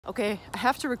Okay, I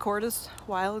have to record this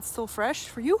while it's still fresh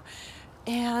for you.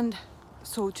 And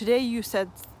so today you said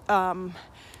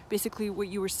basically what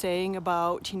you were saying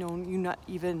about, you not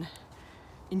even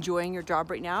enjoying your job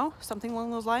right now, something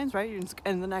along those lines, right?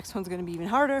 And the next one's going to be even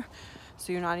harder.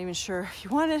 So you're not even sure if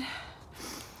you want it.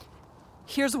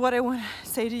 Here's what I want to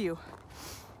say to you.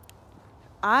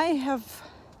 Okay,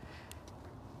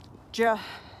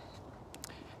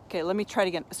 let me try it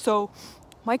again. So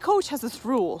my coach has this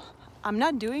rule. I'm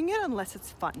not doing it unless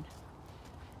it's fun.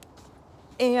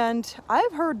 And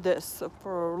I've heard this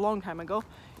for a long time ago,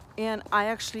 and I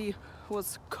actually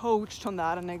was coached on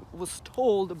that, and I was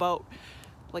told about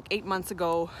like 8 months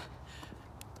ago,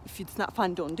 if it's not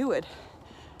fun, don't do it.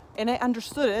 And I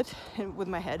understood it with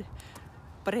my head,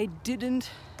 but I didn't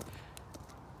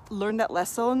learn that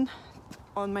lesson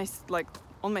on my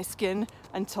skin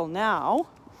until now,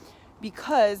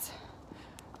 because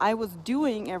I was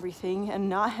doing everything and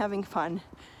not having fun.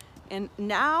 And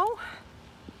now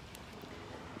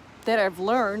that I've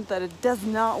learned that it does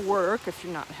not work if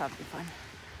you're not having fun.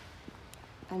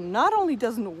 And not only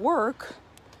doesn't it work,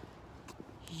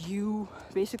 you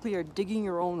basically are digging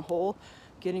your own hole,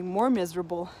 getting more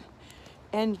miserable,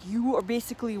 and you are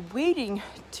basically waiting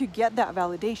to get that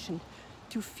validation,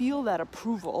 to feel that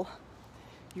approval.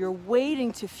 You're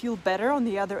waiting to feel better on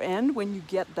the other end when you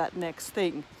get that next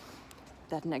thing.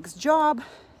 That next job,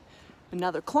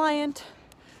 another client,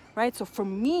 right? So for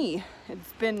me,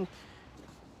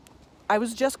 I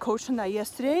was just coached on that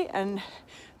yesterday, and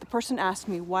the person asked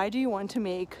me, why do you want to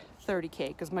make 30K?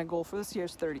 Because my goal for this year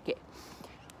is 30K.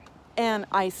 And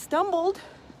I stumbled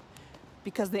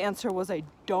because the answer was, I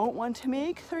don't want to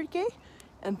make 30K.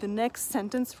 And the next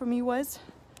sentence for me was,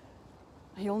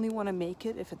 I only want to make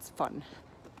it if it's fun.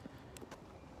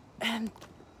 And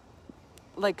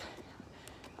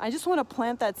I just want to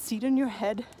plant that seed in your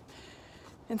head,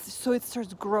 and so it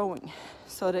starts growing,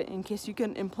 so that in case you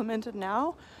can implement it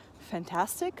now,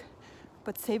 fantastic,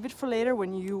 but save it for later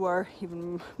when you are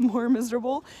even more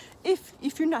miserable,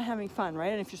 if you're not having fun,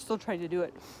 right? And if you're still trying to do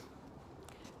it.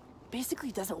 Basically,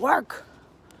 it doesn't work.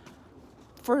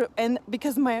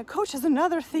 Because my coach has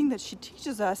another thing that she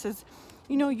teaches us is,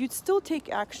 you'd still take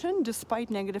action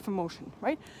despite negative emotion,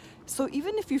 right? So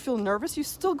even if you feel nervous, you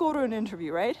still go to an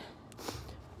interview, right?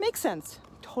 Makes sense,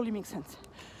 totally makes sense.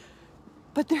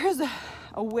 But there's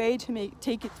a way to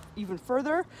take it even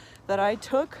further that I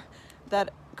took,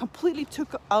 that completely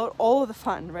took out all of the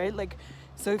fun, right?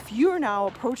 So if you're now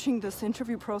approaching this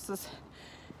interview process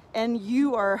and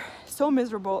you are so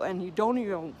miserable and you don't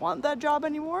even want that job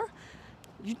anymore,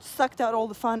 you sucked out all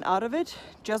the fun out of it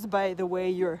just by the way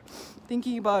you're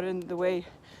thinking about it, and the way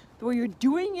you're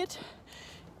doing it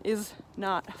is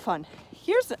not fun.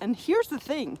 Here's the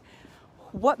thing.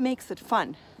 What makes it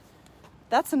fun?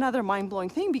 That's another mind-blowing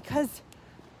thing, because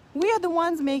we are the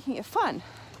ones making it fun.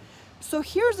 So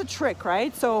here's a trick,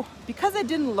 right? So because I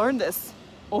didn't learn this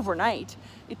overnight,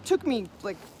 it took me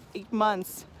like 8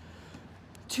 months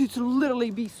to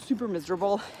literally be super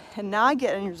miserable and not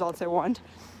get any results I want,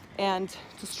 and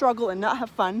to struggle and not have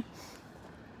fun.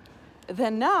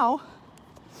 Then now,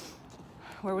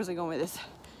 where was I going with this?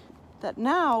 That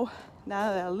now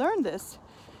that I learned this,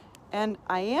 and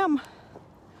I am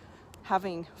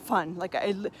having fun.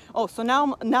 So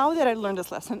now that I learned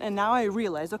this lesson, and now I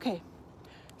realize, okay,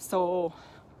 so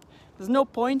there's no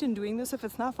point in doing this if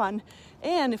it's not fun.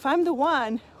 And if I'm the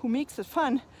one who makes it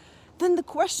fun, then the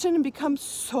question becomes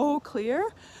so clear: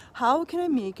 how can I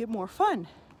make it more fun?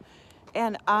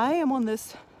 And I am on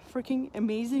this freaking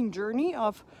amazing journey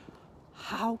of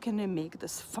how can I make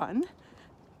this fun,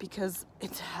 because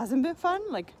it hasn't been fun.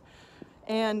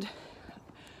 And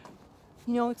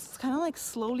it's kind of like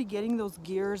slowly getting those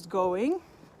gears going.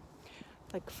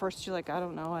 First you're like, I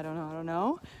don't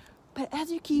know. But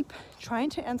as you keep trying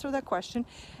to answer that question,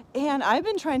 and I've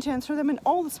been trying to answer them in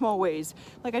all the small ways.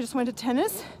 I just went to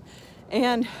tennis,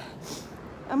 and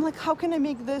I'm like, how can I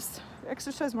make this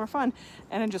exercise more fun?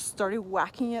 And I just started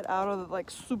whacking it out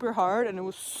of super hard, and it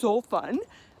was so fun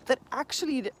that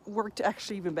actually it worked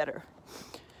even better.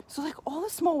 So all the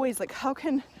small ways, how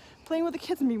can playing with the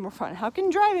kids be more fun? How can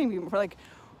driving be more fun?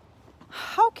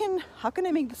 How can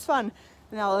I make this fun?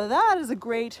 Now that is a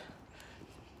great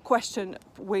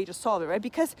way to solve it, right?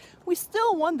 Because we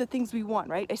still want the things we want,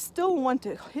 right? I still want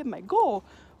to hit my goal,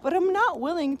 but I'm not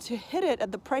willing to hit it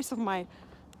at the price of my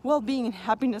well-being and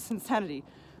happiness and sanity.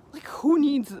 Who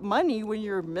needs money when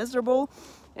you're miserable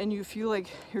and you feel like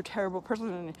you're a terrible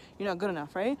person and you're not good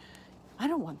enough, right? I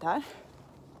don't want that.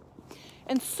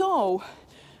 And so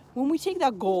when we take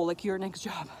that goal, like your next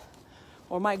job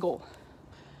or my goal,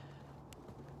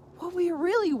 what we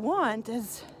really want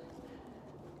is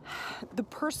the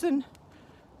person,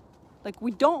 like,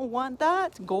 we don't want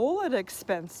that goal at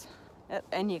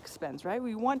any expense, right?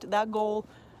 We want that goal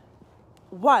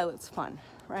while it's fun,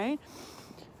 right?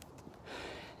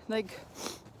 Like,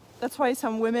 that's why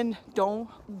some women don't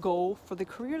go for the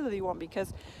career that they want,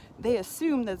 because they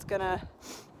assume that's gonna,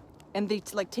 and they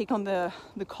like take on the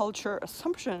culture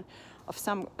assumption of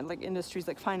some like industries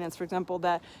like finance, for example,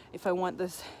 that if I want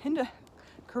this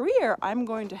career, I'm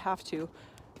going to have to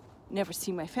never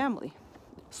see my family.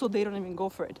 So they don't even go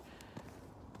for it.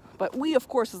 But we, of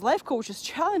course, as life coaches,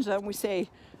 challenge that, and we say,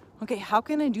 okay, how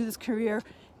can I do this career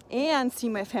and see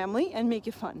my family and make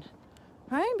it fun?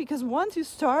 Right? Because once you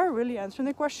start really answering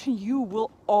the question, you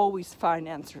will always find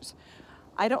answers.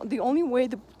 The only way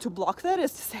to block that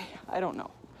is to say, I don't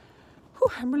know.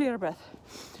 Whew, I'm really out of breath.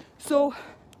 So,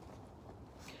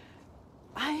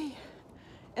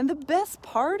 and the best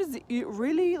part is it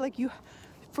really, like,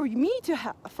 for me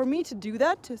to do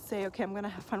that, to say, okay, I'm gonna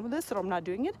have fun with this, or I'm not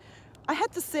doing it, I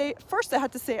had to say,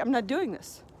 I'm not doing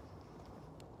this.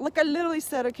 Like, I literally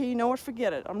said, okay, you know what,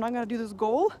 forget it. I'm not gonna do this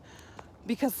goal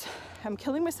because I'm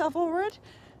killing myself over it,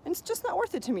 and it's just not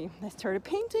worth it to me. I started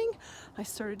painting, I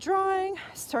started drawing,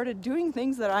 I started doing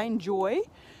things that I enjoy.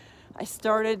 I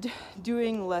started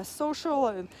doing less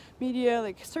social media,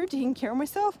 like, I started taking care of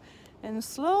myself, and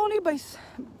slowly,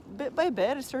 bit by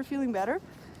bit, I started feeling better.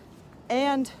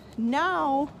 And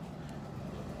now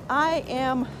I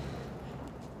am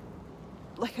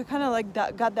like, I kind of like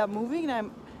got that moving, and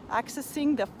I'm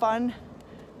accessing the fun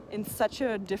in such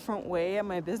a different way at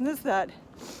my business that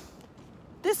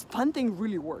this fun thing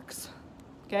really works.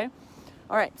 Okay?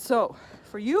 All right, so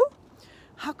for you,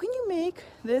 how can you make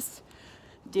this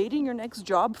dating your next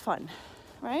job fun,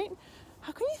 right?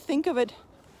 How can you think of it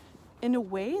in a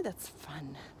way that's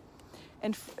fun?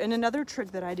 And another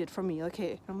trick that I did for me,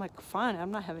 okay, I'm like, fun,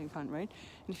 I'm not having fun, right?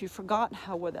 And if you forgot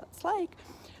what that's like,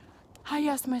 I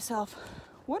asked myself,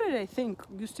 what did I think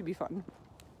used to be fun,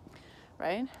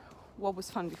 right? What was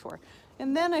fun before?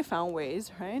 And then I found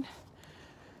ways, right?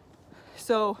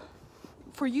 So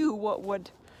for you, what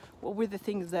were the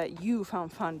things that you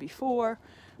found fun before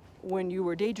when you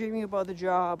were daydreaming about the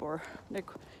job, or like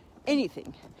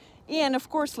anything? And of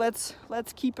course, let's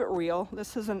keep it real.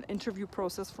 This is an interview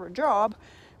process for a job.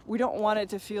 We don't want it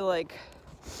to feel like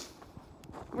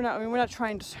we're not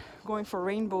trying to going for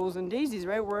rainbows and daisies,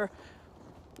 right?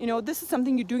 This is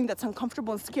something you're doing that's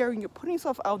uncomfortable and scary, and you're putting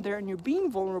yourself out there, and you're being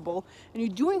vulnerable, and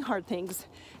you're doing hard things.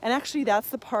 And actually, that's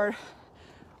the part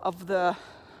of the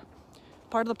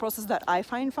process that I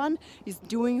find fun, is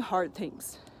doing hard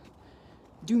things,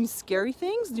 doing scary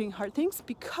things, doing hard things,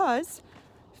 because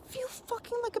I feel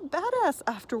fucking like a badass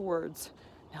afterwards.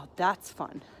 Now that's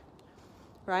fun,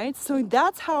 right? So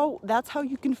that's how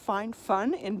you can find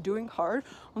fun in doing hard,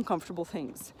 uncomfortable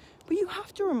things. But you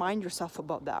have to remind yourself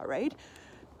about that, right?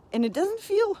 And it doesn't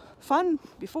feel fun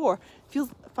before, it feels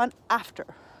fun after.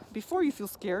 Before, you feel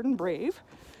scared and brave.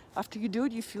 After you do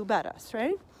it, you feel badass,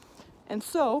 right? And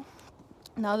so,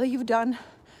 now that you've done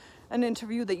an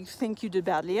interview that you think you did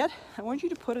badly at, I want you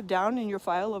to put it down in your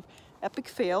file of epic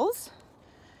fails.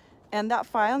 And that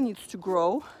file needs to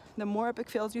grow. The more epic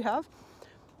fails you have,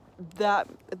 that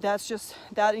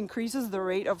increases the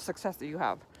rate of success that you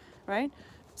have, right?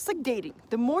 It's like dating.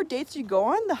 The more dates you go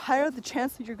on, the higher the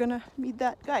chance that you're gonna meet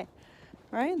that guy,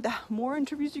 right? The more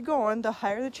interviews you go on, the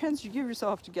higher the chance you give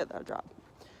yourself to get that job.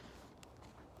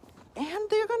 And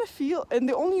they're gonna feel, and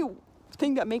the only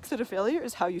thing that makes it a failure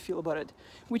is how you feel about it,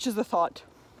 which is the thought.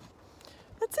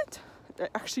 That's it.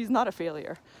 Actually, it's not a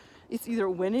failure. It's either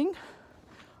winning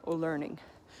or learning.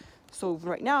 So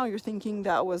right now you're thinking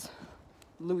that was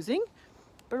losing,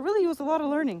 but really it was a lot of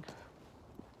learning,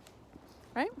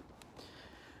 right?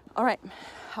 All right,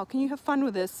 how can you have fun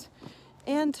with this?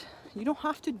 And you don't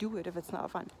have to do it if it's not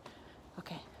fun.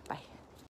 Okay, bye.